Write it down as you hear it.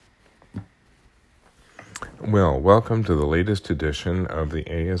Well, welcome to the latest edition of the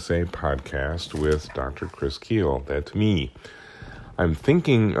ASA podcast with Dr. Chris Kuehl. That's me. I'm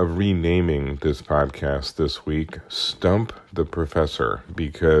thinking of renaming this podcast this week, Stump the Professor,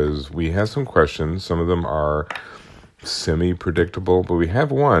 because we have some questions. Some of them are semi-predictable, but we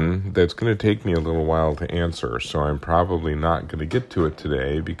have one that's going to take me a little while to answer, so I'm probably not going to get to it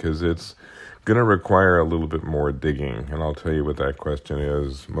today because it's going to require a little bit more digging, and I'll tell you what that question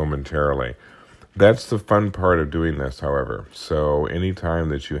is momentarily. That's the fun part of doing this, however. So anytime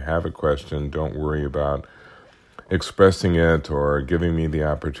that you have a question, don't worry about expressing it or giving me the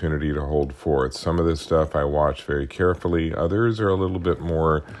opportunity to hold forth. Some of this stuff I watch very carefully. Others are a little bit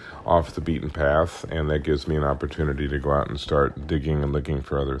more off the beaten path, and that gives me an opportunity to go out and start digging and looking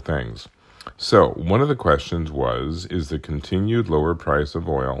for other things. So one of the questions was, is the continued lower price of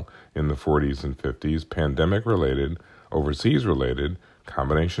oil in the 40s and 50s pandemic-related, overseas-related,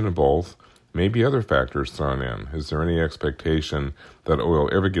 combination of both, maybe other factors thrown in? Is there any expectation that oil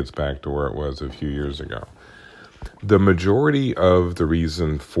ever gets back to where it was a few years ago? The majority of the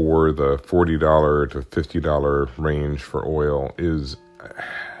reason for the $40 to $50 range for oil is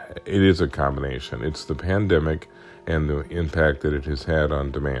a combination. It's the pandemic and the impact that it has had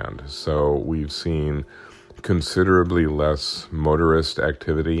on demand. So we've seen considerably less motorist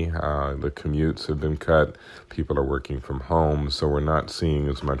activity. The commutes have been cut. People are working from home, so we're not seeing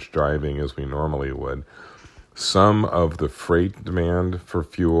as much driving as we normally would. Some of the freight demand for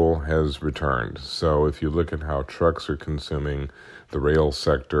fuel has returned. So if you look at how trucks are consuming the rail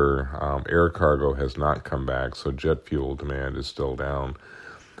sector, air cargo has not come back, so jet fuel demand is still down.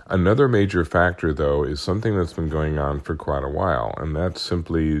 Another major factor, though, is something that's been going on for quite a while, and that's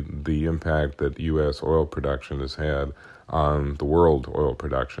simply the impact that U.S. oil production has had on the world oil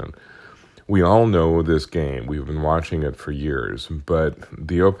production. We all know this game. We've been watching it for years, but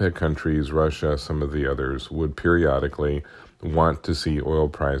the OPEC countries, Russia, some of the others, would periodically want to see oil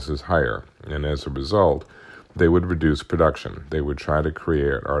prices higher, and as a result, they would reduce production. They would try to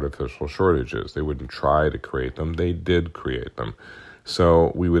create artificial shortages. They wouldn't try to create them. They did create them.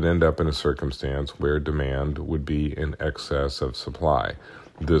 So we would end up in a circumstance where demand would be in excess of supply.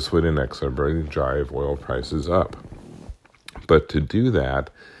 This would inexorably drive oil prices up. But to do that,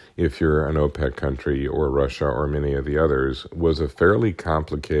 if you're an OPEC country or Russia or many of the others, was a fairly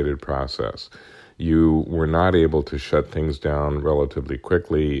complicated process. You were not able to shut things down relatively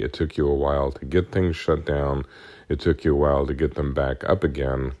quickly. It took you a while to get things shut down. It took you a while to get them back up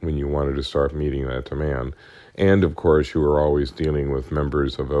again when you wanted to start meeting that demand. And, of course, you were always dealing with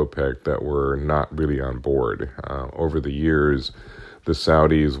members of OPEC that were not really on board. Over the years, the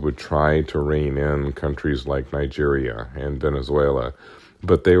Saudis would try to rein in countries like Nigeria and Venezuela,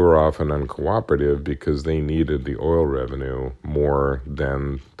 but they were often uncooperative because they needed the oil revenue more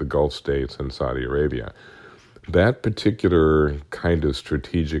than the Gulf states and Saudi Arabia. That particular kind of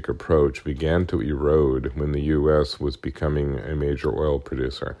strategic approach began to erode when the U.S. was becoming a major oil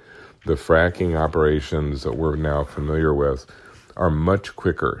producer. The fracking operations that we're now familiar with are much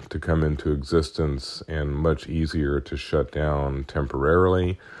quicker to come into existence and much easier to shut down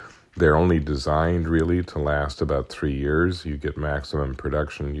temporarily. They're only designed really to last about 3 years. You get maximum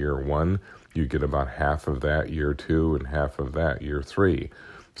production year 1. You get about half of that year 2 and half of that year 3.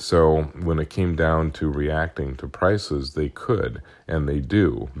 So when it came down to reacting to prices, they could, and they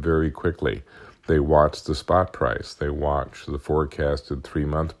do, very quickly. They watch the spot price, they watch the forecasted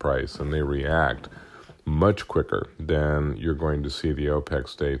 3-month price, and they react much quicker than you're going to see the OPEC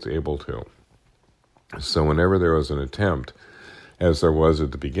states able to. So whenever there was an attempt, as there was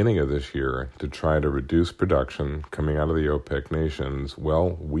at the beginning of this year, to try to reduce production coming out of the OPEC nations,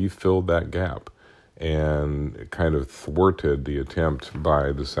 well, we filled that gap and kind of thwarted the attempt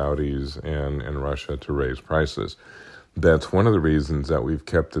by the Saudis and Russia to raise prices. That's one of the reasons that we've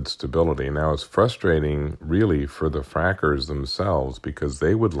kept its stability. Now, it's frustrating, really, for the frackers themselves because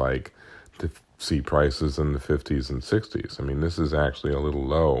they would like to see prices in the 50s and 60s. I mean, this is actually a little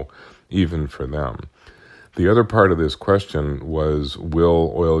low, even for them. The other part of this question was,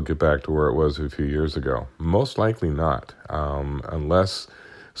 will oil get back to where it was a few years ago? Most likely not, unless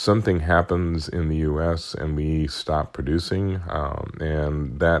something happens in the U.S. and we stop producing,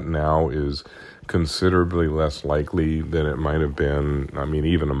 and that now is considerably less likely than it might have been,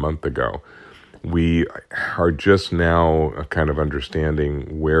 even a month ago. We are just now kind of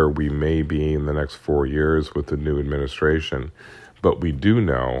understanding where we may be in the next 4 years with the new administration, but we do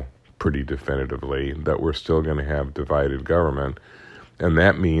know pretty definitively that we're still going to have divided government, and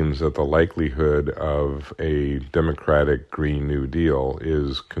that means that the likelihood of a Democratic Green New Deal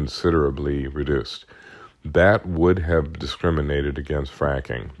is considerably reduced. that would have discriminated against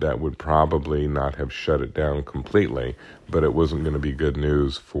fracking. That would probably not have shut it down completely, but it wasn't going to be good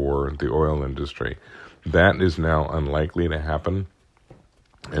news for the oil industry. That is now unlikely to happen,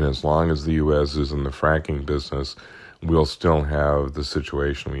 and as long as the U.S. is in the fracking business, we'll still have the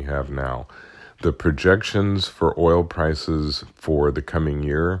situation we have now. The projections for oil prices for the coming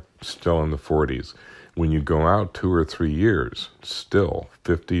year, still in the 40s. When you go out 2 or 3 years, still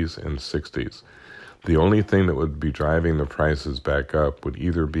 50s and 60s. The only thing that would be driving the prices back up would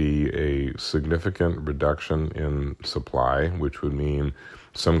either be a significant reduction in supply, which would mean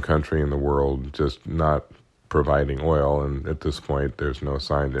some country in the world just not providing oil, and at this point there's no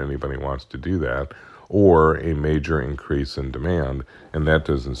sign that anybody wants to do that, or a major increase in demand, and that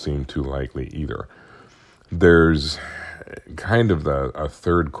doesn't seem too likely either. There's kind of a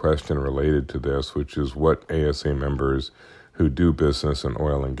third question related to this, which is what ASA members who do business in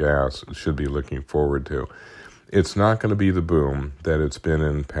oil and gas should be looking forward to. It's not going to be the boom that it's been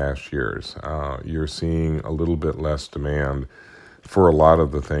in past years. You're seeing a little bit less demand for a lot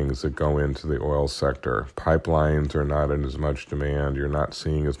of the things that go into the oil sector. Pipelines are not in as much demand. You're not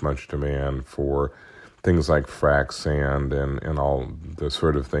seeing as much demand for things like frac sand and all the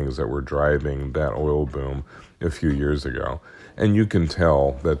sort of things that were driving that oil boom a few years ago. And you can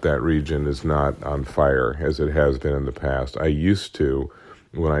tell that that region is not on fire as it has been in the past. I used to,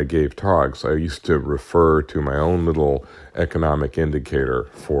 when I gave talks, I used to refer to my own little economic indicator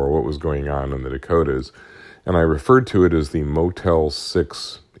for what was going on in the Dakotas, and I referred to it as the Motel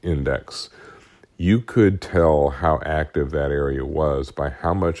 6 index. You could tell how active that area was by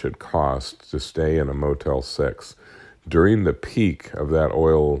how much it cost to stay in a Motel 6. During the peak of that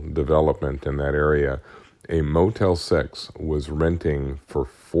oil development in that area, a Motel 6 was renting for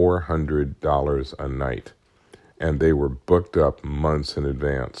 $400 a night, and they were booked up months in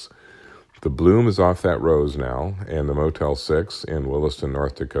advance. The bloom is off that rose now, and the Motel 6 in Williston,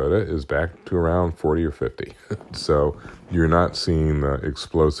 North Dakota is back to around 40 or 50. So you're not seeing the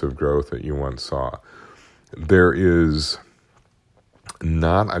explosive growth that you once saw. There is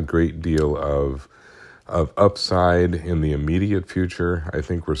not a great deal of upside in the immediate future. I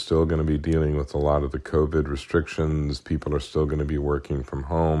think we're still going to be dealing with a lot of the COVID restrictions. People are still going to be working from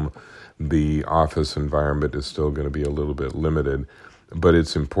home. The office environment is still going to be a little bit limited. But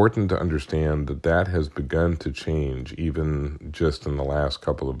it's important to understand that that has begun to change even just in the last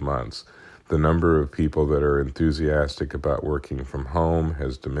couple of months. The number of people that are enthusiastic about working from home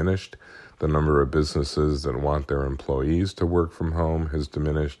has diminished. The number of businesses that want their employees to work from home has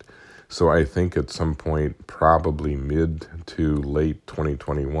diminished. So I think at some point, probably mid to late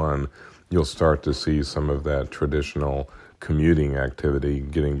 2021, you'll start to see some of that traditional commuting activity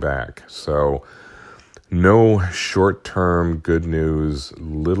getting back. So no short-term good news,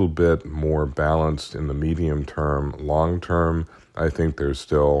 little bit more balanced in the medium term. Long term, I think there's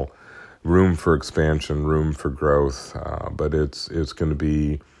still room for expansion, room for growth, but it's going to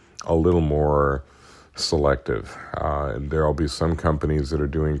be a little more selective. There'll be some companies that are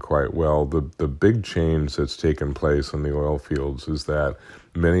doing quite well. The big change that's taken place in the oil fields is that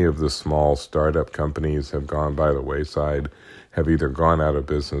many of the small startup companies have gone by the wayside, have either gone out of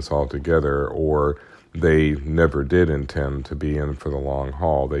business altogether, or they never did intend to be in for the long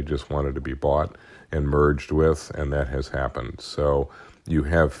haul. They just wanted to be bought and merged with, and that has happened. So you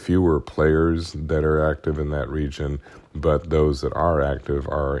have fewer players that are active in that region, but those that are active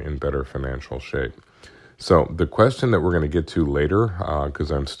are in better financial shape. So the question that we're going to get to later,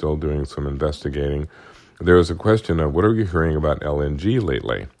 because I'm still doing some investigating, there was a question of what are you hearing about LNG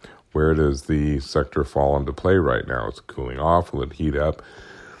lately? Where does the sector fall into play right now? It's cooling off. Will it heat up?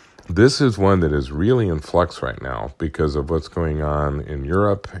 This is one that is really in flux right now because of what's going on in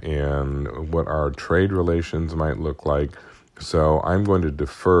Europe and what our trade relations might look like. So I'm going to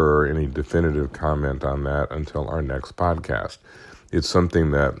defer any definitive comment on that until our next podcast. It's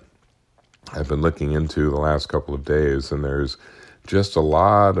something that I've been looking into the last couple of days, and there's just a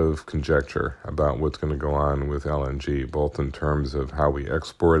lot of conjecture about what's going to go on with LNG, both in terms of how we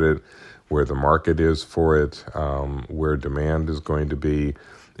export it, where the market is for it, where demand is going to be.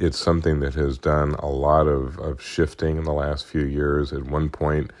 It's something that has done a lot of shifting in the last few years. At one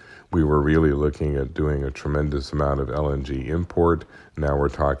point, we were really looking at doing a tremendous amount of LNG import. Now we're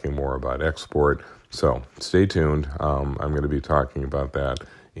talking more about export. So stay tuned. I'm going to be talking about that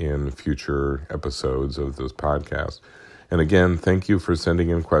in future episodes of this podcast. And again, thank you for sending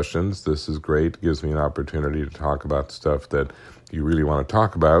in questions. This is great. It gives me an opportunity to talk about stuff that you really want to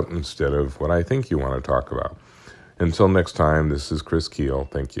talk about instead of what I think you want to talk about. Until next time, this is Chris Kuehl.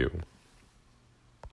 Thank you.